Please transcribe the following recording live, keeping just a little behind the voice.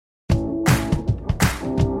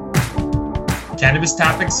Cannabis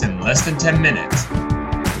topics in less than 10 minutes.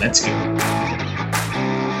 Let's go.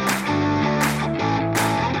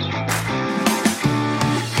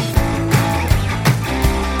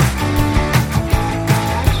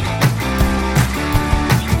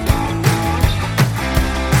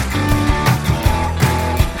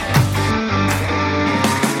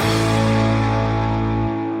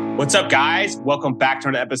 What's up, guys? Welcome back to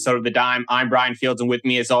another episode of The Dime. I'm Brian Fields, and with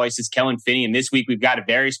me, as always, is Kellen Finney. And this week, we've got a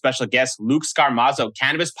very special guest, Luke Scarmazzo,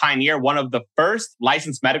 cannabis pioneer, one of the first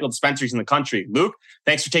licensed medical dispensaries in the country. Luke,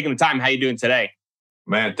 thanks for taking the time. How you doing today?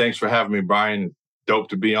 Man, thanks for having me, Brian. Dope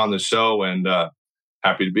to be on the show and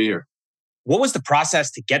happy to be here. What was the process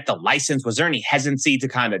to get the license? Was there any hesitancy to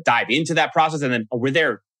kind of dive into that process? And then were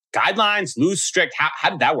there guidelines, loose, strict?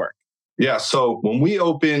 How did that work? Yeah, so when we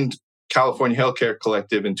opened California Healthcare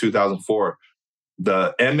Collective in 2004,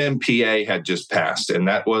 the MMPA had just passed. And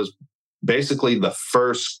that was basically the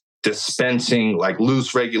first dispensing, like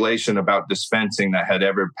loose regulation about dispensing that had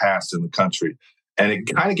ever passed in the country. And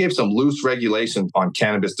it kind of gave some loose regulations on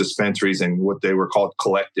cannabis dispensaries and what they were called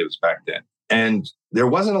collectives back then. And there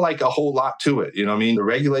wasn't like a whole lot to it. You know what I mean? The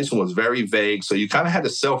regulation was very vague. So you kind of had to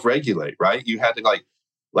self-regulate, right? You had to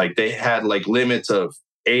like they had like limits of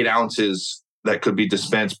 8 ounces that could be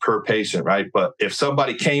dispensed per patient, right? But if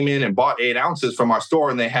somebody came in and bought 8 ounces from our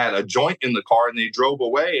store and they had a joint in the car and they drove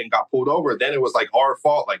away and got pulled over, then it was like our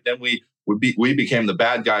fault. Like then we became the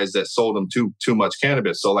bad guys that sold them too much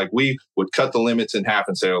cannabis. So like we would cut the limits in half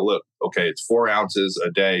and say, oh, look, okay, it's 4 ounces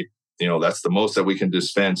a day. You know, that's the most that we can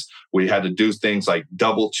dispense. We had to do things like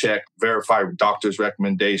double check, verify doctors'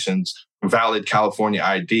 recommendations, valid California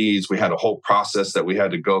IDs. We had a whole process that we had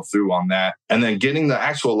to go through on that. And then getting the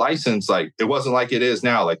actual license, like it wasn't like it is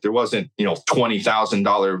now. Like there wasn't,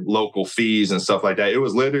 $20,000 local fees and stuff like that. It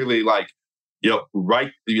was literally like,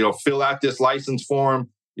 fill out this license form,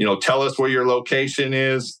 tell us where your location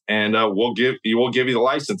is and we'll give you the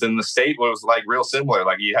license. And the state was like real similar.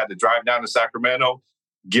 Like you had to drive down to Sacramento,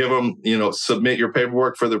 give them, submit your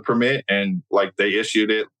paperwork for the permit. And like they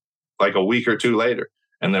issued it like a week or two later.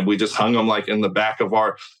 And then we just hung them like in the back of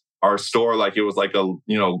our store, like it was like a,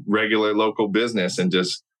 regular local business and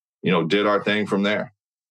just, did our thing from there.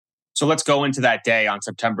 So let's go into that day on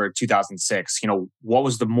September 2006. What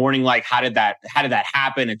was the morning like? How did that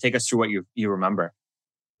happen? And take us through what you remember.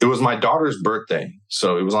 It was my daughter's birthday.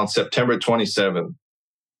 So it was on September 27th.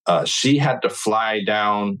 She had to fly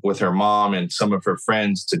down with her mom and some of her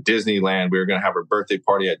friends to Disneyland. We were going to have her birthday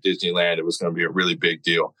party at Disneyland. It was going to be a really big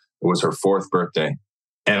deal. It was her 4th birthday.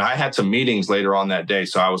 And I had some meetings later on that day.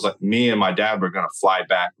 So I was like, me and my dad were going to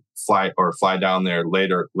fly down there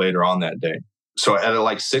later on that day. So at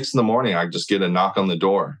like 6 a.m, I just get a knock on the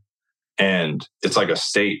door and it's like a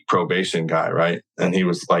state probation guy, right? And he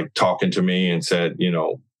was like talking to me and said,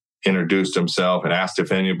 introduced himself and asked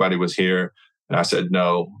if anybody was here. And I said,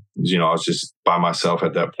 no, I was just by myself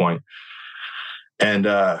at that point. And,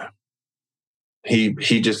 he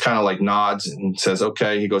just kind of like nods and says,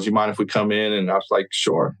 okay. He goes, you mind if we come in? And I was like,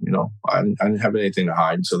 sure. I didn't have anything to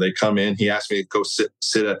hide. So they come in. He asked me to go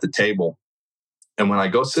sit at the table. And when I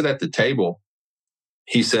go sit at the table,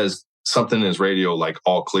 he says something in his radio, like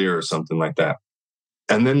all clear or something like that.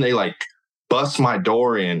 And then they like bust my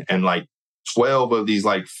door in and like 12 of these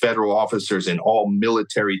like federal officers in all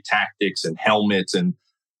military tactics and helmets and,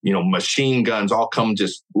 machine guns all come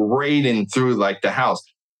just raiding through like the house.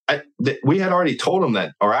 We had already told him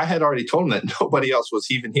that, or I had already told him that nobody else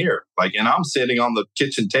was even here. Like, and I'm sitting on the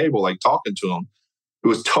kitchen table, like talking to him. It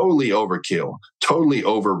was totally overkill, totally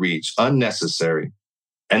overreach, unnecessary.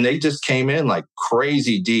 And they just came in like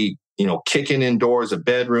crazy deep, kicking in doors of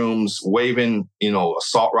bedrooms, waving,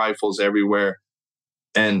 assault rifles everywhere.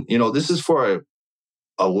 And, this is for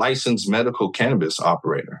a licensed medical cannabis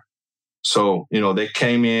operator. So, they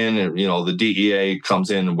came in and, the DEA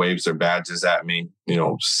comes in and waves their badges at me,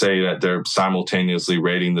 say that they're simultaneously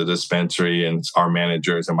raiding the dispensary, and it's our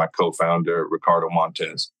managers and my co-founder, Ricardo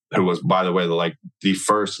Montes, who was, by the way, the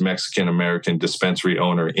first Mexican-American dispensary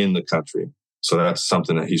owner in the country. So that's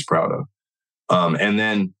something that he's proud of. And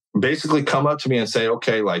then basically come up to me and say,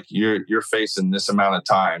 okay, like you're facing this amount of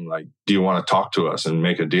time. Like, do you want to talk to us and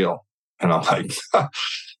make a deal? And I'm like,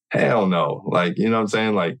 hell no. Like, you know what I'm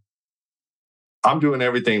saying? Like, I'm doing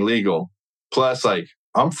everything legal. Plus, like,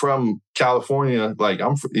 I'm from California. Like,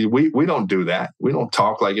 we don't do that. We don't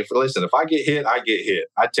talk like if I get hit, I get hit.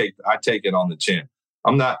 I take it on the chin.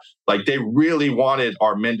 I'm not like they really wanted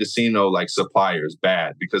our Mendocino like suppliers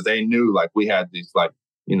bad because they knew like we had these like,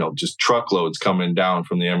 just truckloads coming down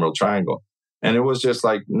from the Emerald Triangle. And it was just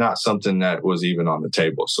like not something that was even on the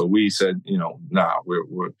table. So we said, nah,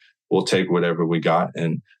 we'll take whatever we got.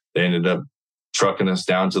 And they ended up trucking us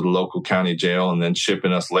down to the local county jail and then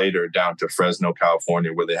shipping us later down to Fresno,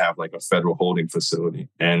 California, where they have like a federal holding facility.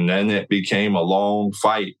 And then it became a long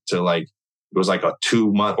fight to like, it was like a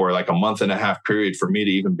 2-month or like a month and a half period for me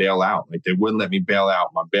to even bail out. Like they wouldn't let me bail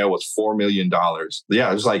out. My bail was $4 million. Yeah,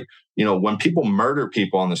 it was like, when people murder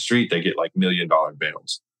people on the street, they get like $1 million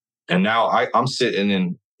bails. And now I'm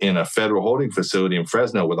sitting in a federal holding facility in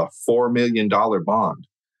Fresno with a $4 million bond.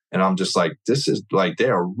 And I'm just like, this is like, they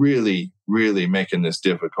are really, really making this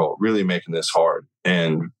difficult, really making this hard.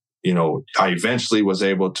 And, I eventually was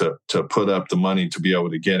able to put up the money to be able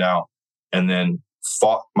to get out and then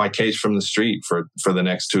fought my case from the street for the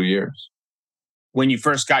next 2 years. When you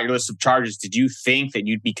first got your list of charges, did you think that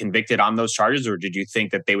you'd be convicted on those charges? Or did you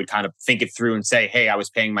think that they would kind of think it through and say, hey, I was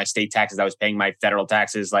paying my state taxes, I was paying my federal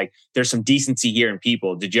taxes, like there's some decency here in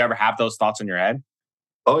people. Did you ever have those thoughts in your head?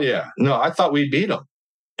 Oh, yeah. No, I thought we'd beat them.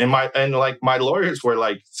 And my lawyers were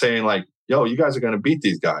like saying like, yo, you guys are going to beat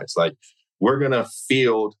these guys. Like, we're going to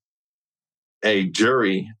field a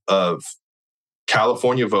jury of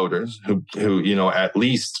California voters who, at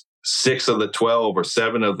least 6 of the 12 or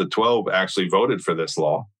 7 of the 12 actually voted for this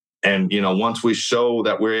law. And, once we show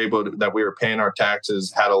that that we were paying our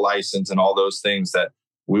taxes, had a license and all those things, that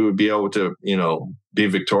we would be able to, be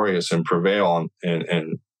victorious and prevail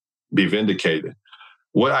and be vindicated.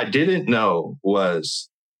 What I didn't know was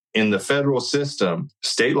in the federal system,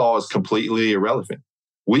 state law is completely irrelevant.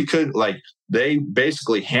 We could they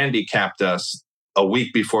basically handicapped us a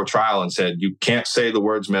week before trial and said, you can't say the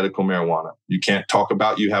words medical marijuana. You can't talk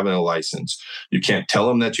about you having a license. You can't tell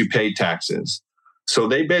them that you pay taxes. So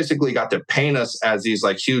they basically got to paint us as these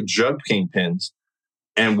like huge drug kingpins.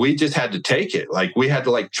 And we just had to take it. Like we had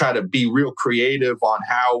to try to be real creative on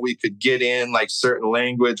how we could get in like certain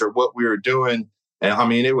language or what we were doing. And I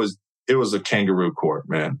mean, it was a kangaroo court,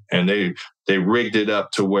 man. And they rigged it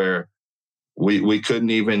up to where we couldn't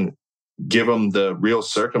even give them the real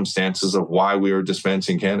circumstances of why we were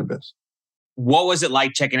dispensing cannabis. What was it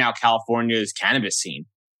like checking out California's cannabis scene?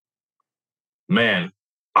 Man,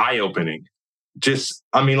 eye-opening. Just,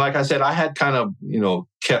 I mean, like I said, I had kind of,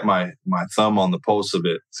 kept my thumb on the pulse of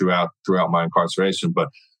it throughout my incarceration. But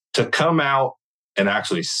to come out and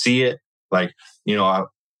actually see it, I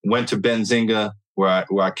went to Benzinga where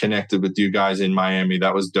I connected with you guys in Miami.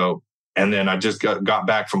 That was dope. And then I just got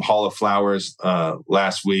back from Hall of Flowers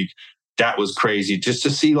last week. That was crazy just to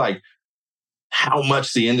see how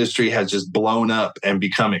much the industry has just blown up and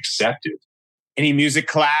become accepted. Any music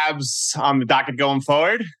collabs on the docket going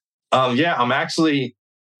forward? Yeah, I'm actually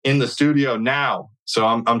in the studio now. So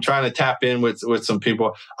I'm trying to tap in with some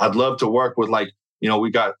people. I'd love to work with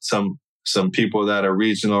we got some people that are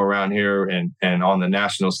regional around here and on the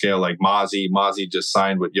national scale, like Mozzie. Mozzie just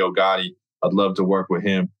signed with Yo Gotti. I'd love to work with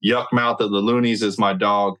him. Yuck Mouth of the Loonies is my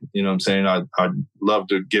dog. You know what I'm saying? I'd love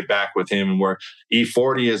to get back with him and work.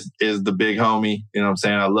 E40 is the big homie. You know what I'm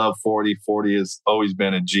saying? I love 40. 40 has always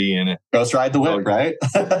been a G in it. Ghost Ride the Whip, right?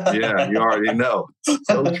 Yeah, you already know.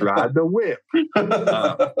 Ghost Ride the Whip.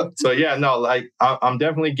 So yeah, no, I'm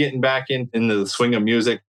definitely getting back into the swing of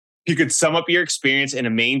music. If you could sum up your experience in a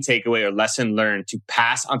main takeaway or lesson learned to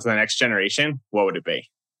pass on to the next generation, what would it be?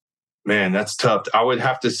 Man, that's tough. I would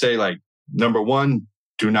have to say number one,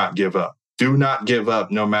 do not give up. Do not give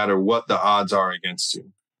up no matter what the odds are against you.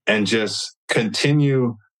 And just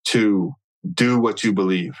continue to do what you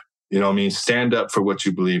believe. You know what I mean? Stand up for what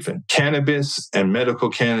you believe in. Cannabis and medical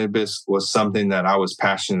cannabis was something that I was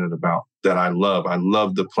passionate about, that I love. I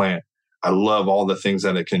love the plant. I love all the things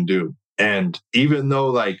that it can do. And even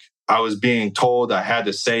though I was being told I had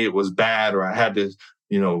to say it was bad or I had to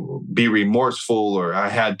be remorseful or I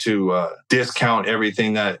had to discount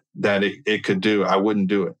everything that it could do, I wouldn't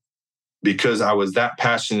do it because I was that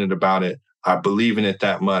passionate about it. I believe in it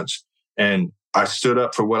that much. And I stood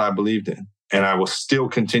up for what I believed in. And I will still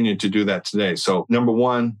continue to do that today. So number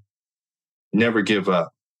one, never give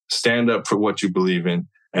up. Stand up for what you believe in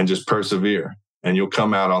and just persevere. And you'll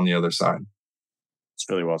come out on the other side. It's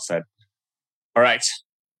really well said. All right.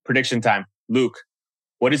 Prediction time. Luke,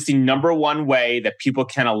 what is the number one way that people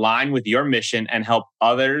can align with your mission and help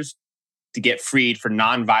others to get freed for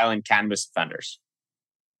nonviolent cannabis offenders?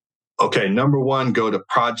 Okay, number one, go to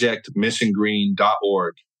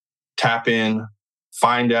projectmissiongreen.org. Tap in,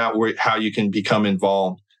 find out how you can become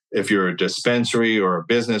involved. If you're a dispensary or a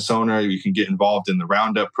business owner, you can get involved in the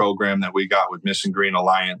Roundup program that we got with Mission Green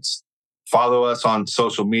Alliance. Follow us on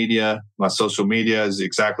social media. My social media is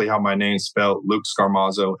exactly how my name's spelled, Luke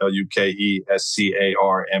Scarmazzo,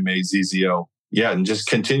 LukeScarmazzo. Yeah, and just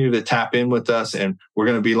continue to tap in with us. And we're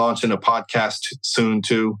going to be launching a podcast soon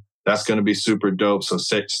too. That's going to be super dope. So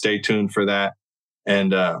stay tuned for that.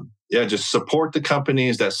 And just support the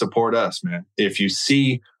companies that support us, man. If you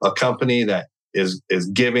see a company that is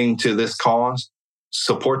giving to this cause,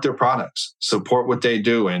 support their products, support what they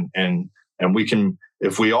do. And we can,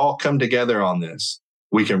 if we all come together on this,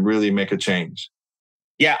 we can really make a change.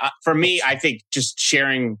 Yeah. For me, I think just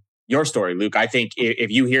sharing your story, Luke, I think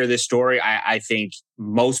if you hear this story, I think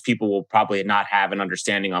most people will probably not have an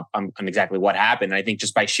understanding on exactly what happened. And I think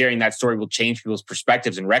just by sharing that story will change people's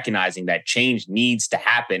perspectives and recognizing that change needs to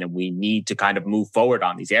happen and we need to kind of move forward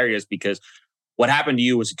on these areas, because what happened to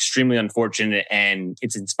you was extremely unfortunate, and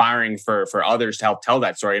it's inspiring for others to help tell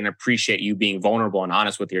that story. And I appreciate you being vulnerable and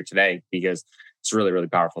honest with here today, because it's a really, really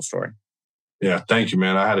powerful story. Yeah. Thank you,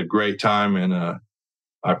 man. I had a great time, and I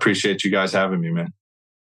appreciate you guys having me, man.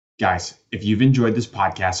 Guys, if you've enjoyed this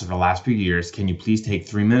podcast over the last few years, can you please take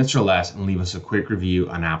 3 minutes or less and leave us a quick review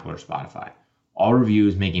on Apple or Spotify? All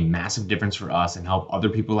reviews make a massive difference for us and help other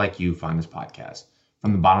people like you find this podcast.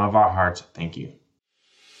 From the bottom of our hearts, thank you.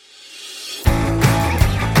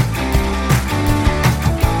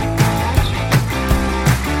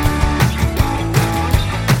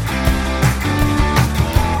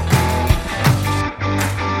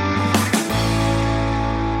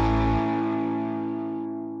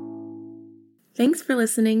 Thanks for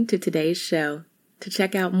listening to today's show. To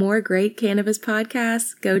check out more great cannabis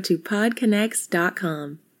podcasts, go to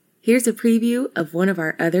podconnects.com. Here's a preview of one of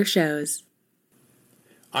our other shows.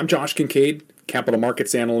 I'm Josh Kincaid, capital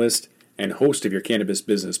markets analyst and host of your cannabis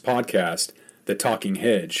business podcast, The Talking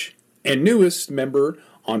Hedge, and newest member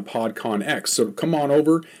on PodConX. So come on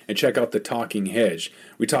over and check out The Talking Hedge.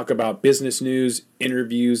 We talk about business news,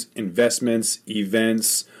 interviews, investments,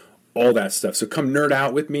 events, all that stuff. So come nerd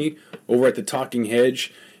out with me over at The Talking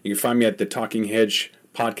Hedge. You can find me at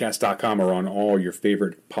thetalkinghedgepodcast.com or on all your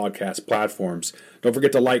favorite podcast platforms. Don't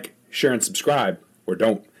forget to like, share, and subscribe, or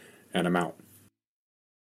don't. And I'm out.